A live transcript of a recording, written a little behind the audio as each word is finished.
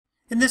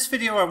In this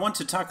video, I want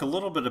to talk a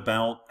little bit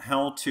about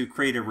how to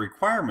create a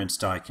requirements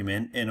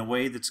document in a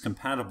way that's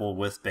compatible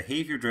with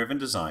behavior-driven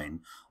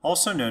design,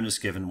 also known as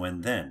given,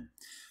 when, then.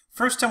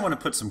 First, I want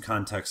to put some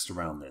context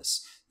around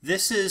this.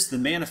 This is the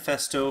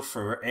manifesto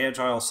for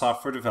Agile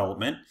software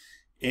development,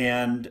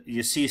 and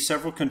you see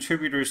several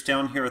contributors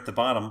down here at the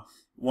bottom.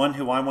 One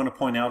who I want to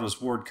point out is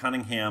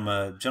Cunningham,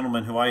 a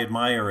gentleman who I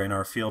admire in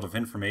our field of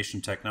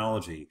information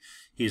technology.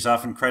 He's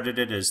often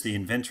credited as the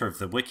inventor of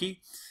the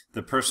wiki,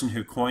 the person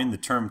who coined the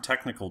term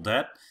technical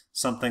debt,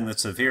 something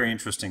that's a very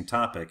interesting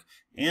topic,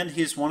 and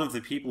he's one of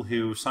the people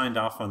who signed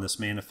off on this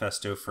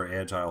manifesto for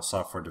Agile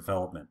software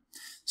development.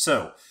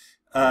 So,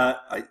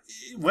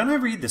 when I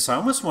read this, I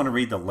almost want to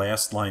read the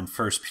last line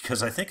first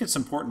because I think it's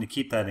important to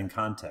keep that in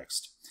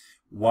context.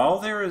 While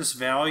there is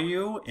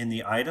value in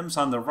the items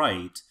on the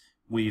right,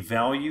 we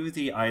value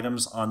the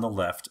items on the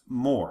left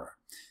more.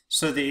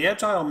 So the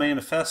Agile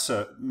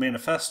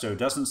Manifesto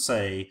doesn't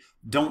say,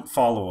 don't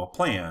follow a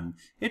plan.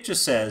 It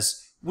just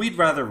says, we'd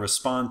rather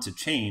respond to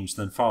change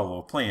than follow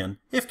a plan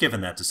if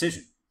given that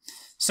decision.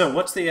 So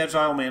what's the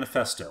Agile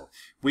Manifesto?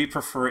 We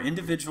prefer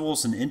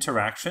individuals and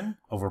interaction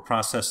over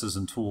processes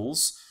and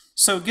tools.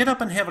 So get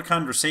up and have a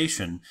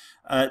conversation.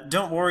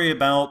 Don't worry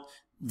about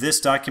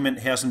this document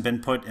hasn't been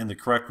put in the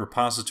correct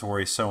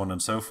repository, so on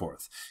and so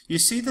forth. You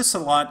see this a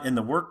lot in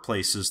the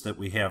workplaces that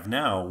we have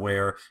now,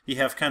 where you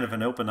have kind of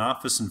an open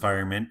office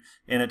environment,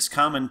 and it's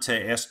common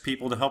to ask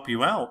people to help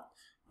you out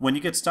when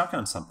you get stuck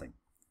on something.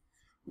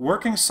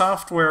 Working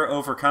software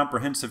over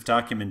comprehensive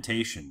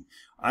documentation.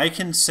 I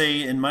can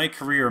say in my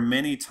career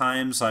many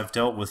times I've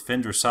dealt with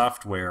vendor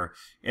software,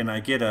 and I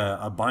get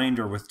a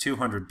binder with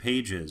 200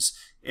 pages,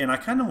 and I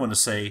kind of want to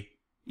say,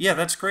 yeah,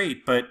 that's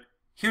great, but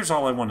here's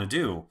all I want to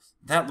do.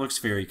 That looks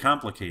very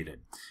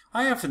complicated.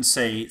 I often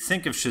say,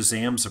 think of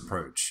Shazam's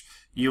approach.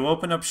 You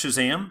open up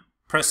Shazam,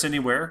 press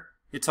anywhere,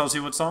 it tells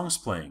you what song's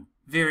playing.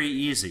 Very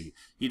easy.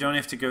 You don't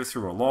have to go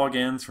through a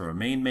login, through a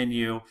main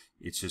menu.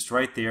 It's just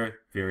right there.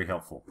 Very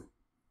helpful.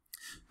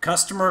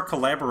 Customer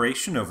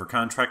collaboration over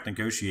contract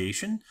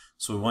negotiation.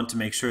 So we want to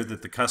make sure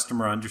that the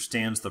customer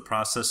understands the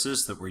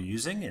processes that we're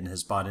using and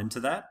has bought into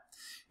that.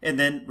 And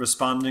then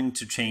responding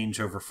to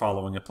change over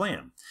following a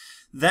plan.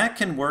 That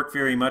can work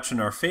very much in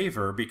our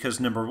favor because,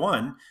 number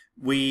one,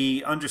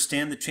 we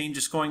understand that change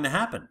is going to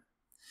happen.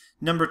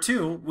 Number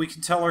two, we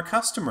can tell our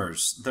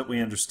customers that we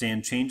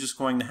understand change is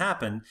going to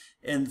happen,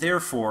 and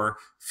therefore,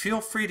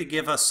 feel free to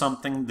give us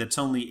something that's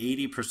only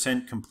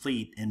 80%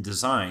 complete in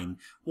design.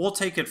 We'll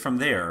take it from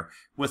there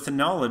with the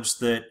knowledge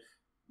that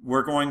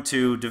we're going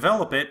to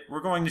develop it,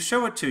 we're going to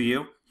show it to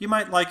you. You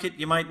might like it,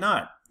 you might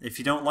not. If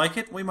you don't like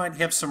it, we might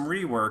have some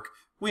rework.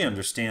 We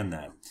understand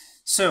that.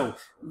 So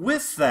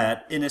with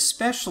that, and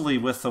especially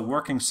with the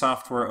working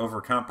software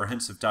over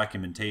comprehensive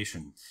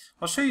documentation,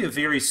 I'll show you a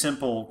very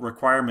simple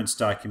requirements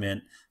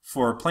document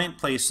for Plant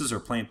Places or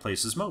Plant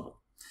Places Mobile.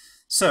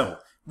 So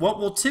what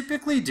we'll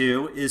typically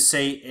do is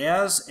say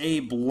as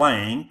a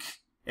blank,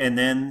 and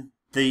then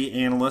the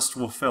analyst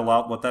will fill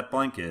out what that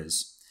blank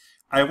is.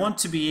 I want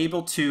to be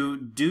able to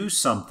do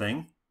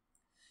something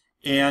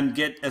and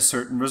get a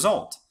certain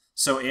result.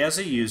 So as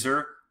a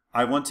user,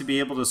 I want to be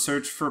able to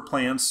search for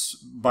plants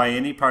by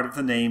any part of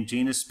the name,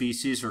 genus,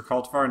 species, or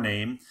cultivar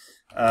name,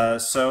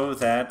 so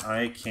that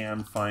I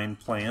can find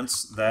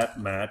plants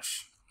that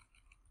match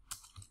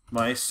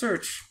my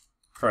search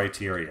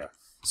criteria.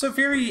 So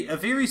a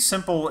very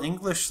simple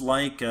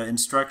English-like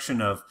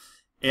instruction of,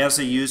 as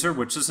a user,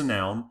 which is a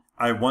noun,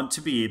 I want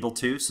to be able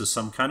to, so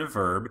some kind of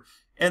verb,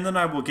 and then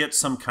I will get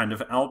some kind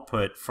of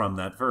output from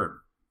that verb.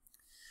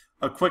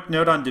 A quick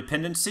note on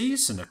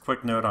dependencies and a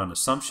quick note on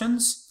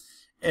assumptions.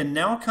 And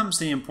now comes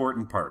the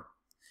important part.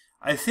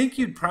 I think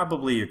you'd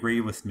probably agree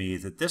with me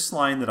that this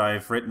line that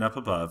I've written up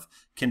above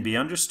can be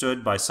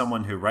understood by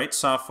someone who writes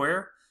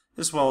software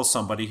as well as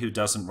somebody who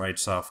doesn't write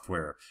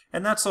software.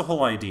 And that's the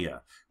whole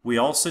idea. We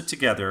all sit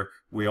together,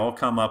 we all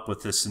come up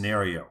with this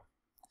scenario.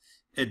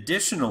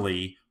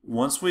 Additionally,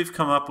 once we've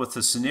come up with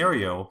the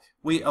scenario,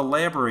 we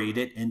elaborate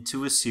it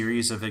into a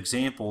series of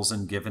examples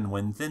in given,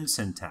 when, then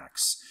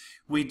syntax.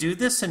 We do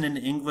this in an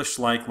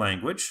English-like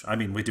language. I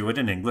mean, we do it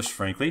in English,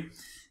 frankly.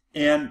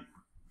 And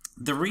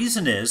the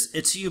reason is,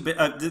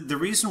 the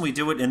reason we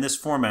do it in this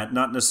format,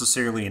 not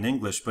necessarily in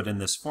English, but in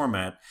this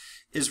format,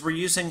 is we're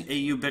using a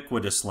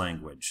ubiquitous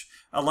language,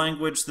 a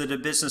language that a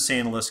business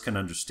analyst can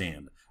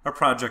understand, a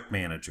project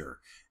manager,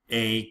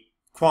 a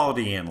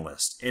quality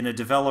analyst, and a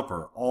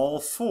developer.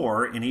 All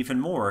four, and even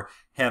more,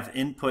 have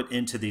input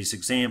into these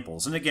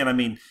examples. And again, I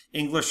mean,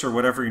 English or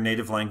whatever your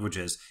native language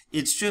is,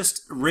 it's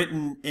just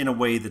written in a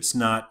way that's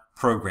not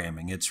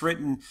programming. It's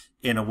written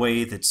in a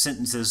way that's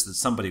sentences that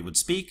somebody would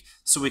speak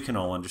so we can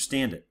all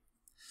understand it.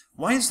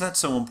 Why is that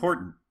so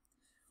important?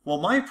 Well,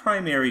 my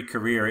primary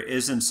career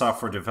is in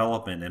software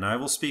development, and I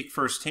will speak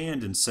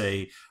firsthand and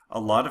say a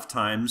lot of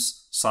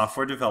times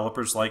software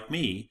developers like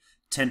me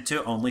tend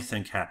to only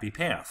think happy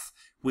path.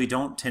 We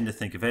don't tend to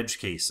think of edge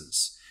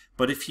cases.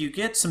 But if you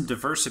get some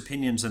diverse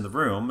opinions in the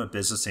room, a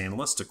business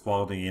analyst, a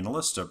quality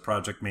analyst, a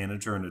project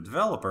manager, and a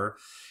developer,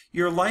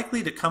 you're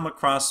likely to come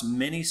across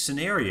many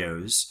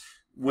scenarios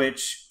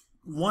which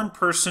one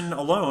person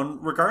alone,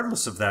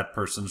 regardless of that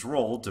person's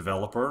role,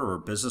 developer or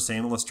business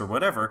analyst or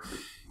whatever,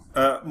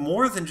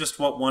 more than just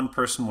what one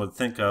person would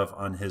think of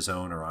on his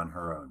own or on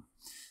her own.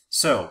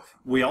 So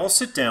we all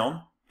sit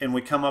down and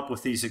we come up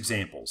with these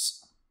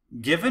examples.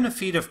 Given a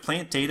feed of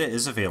plant data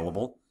is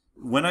available,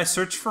 when I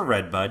search for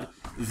redbud,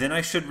 then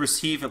I should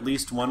receive at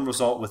least one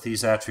result with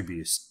these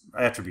attributes.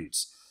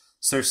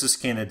 Cercis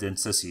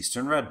canadensis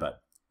eastern redbud.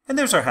 And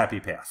there's our happy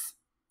path.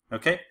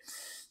 Okay?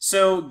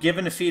 So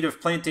given a feed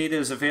of plant data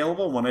is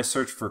available, when I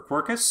search for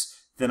Quercus,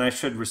 then I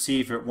should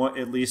receive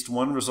at least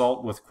one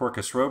result with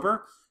Quercus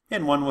robur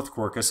and one with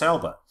Quercus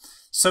alba.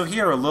 So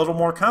here a little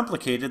more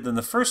complicated than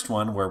the first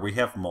one where we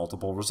have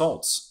multiple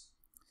results.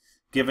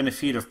 Given a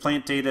feed of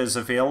plant data is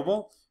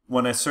available,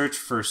 when I search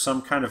for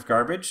some kind of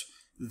garbage,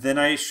 then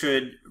I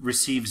should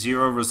receive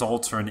 0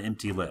 results or an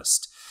empty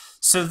list.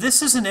 So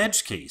this is an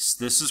edge case.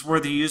 This is where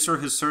the user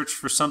has searched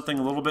for something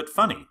a little bit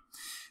funny.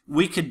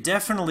 We could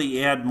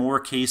definitely add more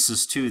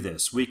cases to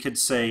this. We could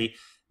say,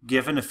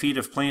 given a feed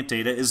of plant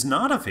data is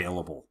not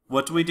available,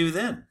 what do we do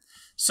then?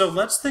 So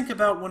let's think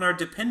about when our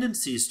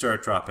dependencies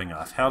start dropping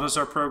off. How does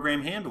our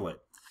program handle it?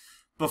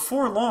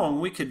 Before long,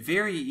 we could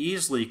very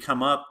easily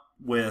come up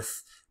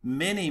with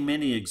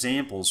many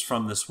examples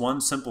from this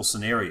one simple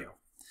scenario.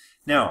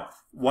 Now,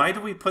 why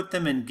do we put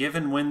them in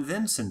given when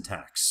then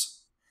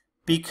syntax?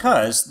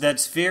 Because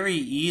that's very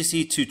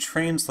easy to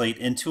translate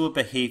into a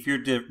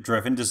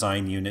behavior-driven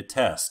design unit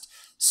test.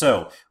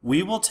 So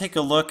we will take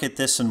a look at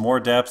this in more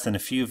depth in a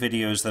few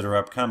videos that are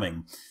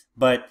upcoming.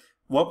 But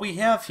what we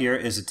have here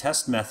is a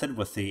test method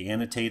with the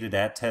annotated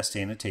 @test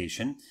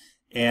annotation.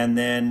 And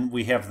then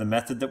we have the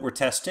method that we're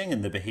testing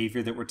and the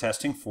behavior that we're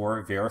testing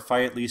for,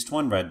 verify at least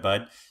one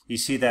redbud. You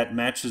see that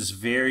matches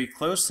very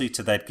closely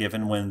to that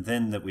given when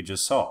then that we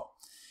just saw.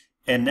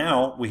 And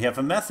now we have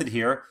a method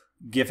here,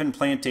 given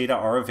plant data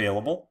are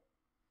available.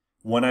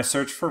 When I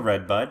search for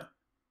redbud,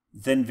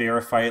 then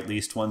verify at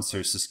least one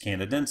Cercis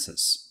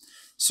canadensis.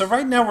 So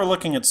right now we're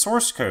looking at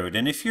source code,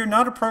 and if you're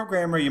not a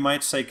programmer, you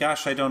might say,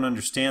 gosh, I don't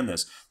understand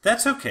this.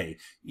 That's okay.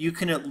 You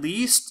can at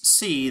least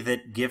see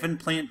that given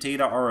plant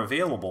data are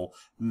available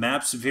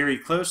maps very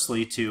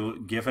closely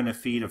to given a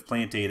feed of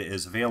plant data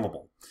is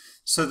available.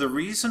 So the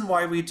reason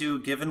why we do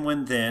given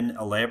when then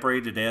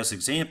elaborated as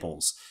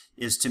examples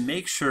is to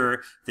make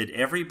sure that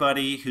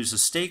everybody who's a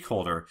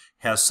stakeholder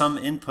has some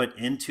input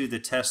into the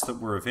test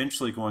that we're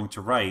eventually going to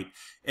write,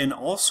 and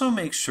also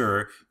make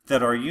sure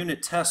that our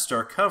unit tests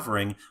are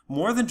covering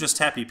more than just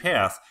happy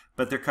path,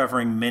 but they're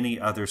covering many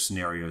other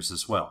scenarios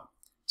as well.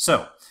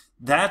 So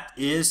that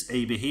is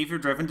a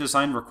behavior-driven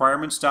design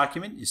requirements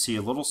document. You see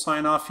a little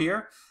sign off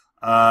here,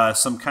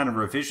 some kind of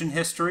revision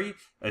history,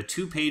 a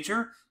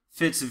 2-pager.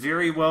 Fits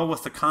very well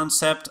with the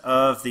concept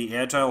of the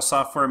Agile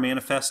Software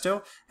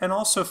Manifesto, and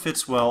also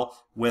fits well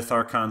with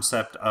our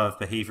concept of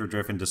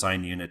behavior-driven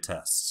design unit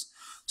tests.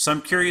 So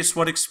I'm curious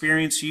what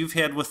experience you've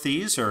had with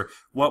these, or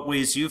what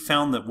ways you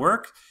found that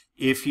work.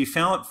 If you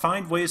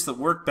find ways that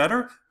work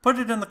better, put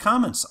it in the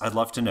comments. I'd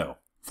love to know.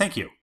 Thank you.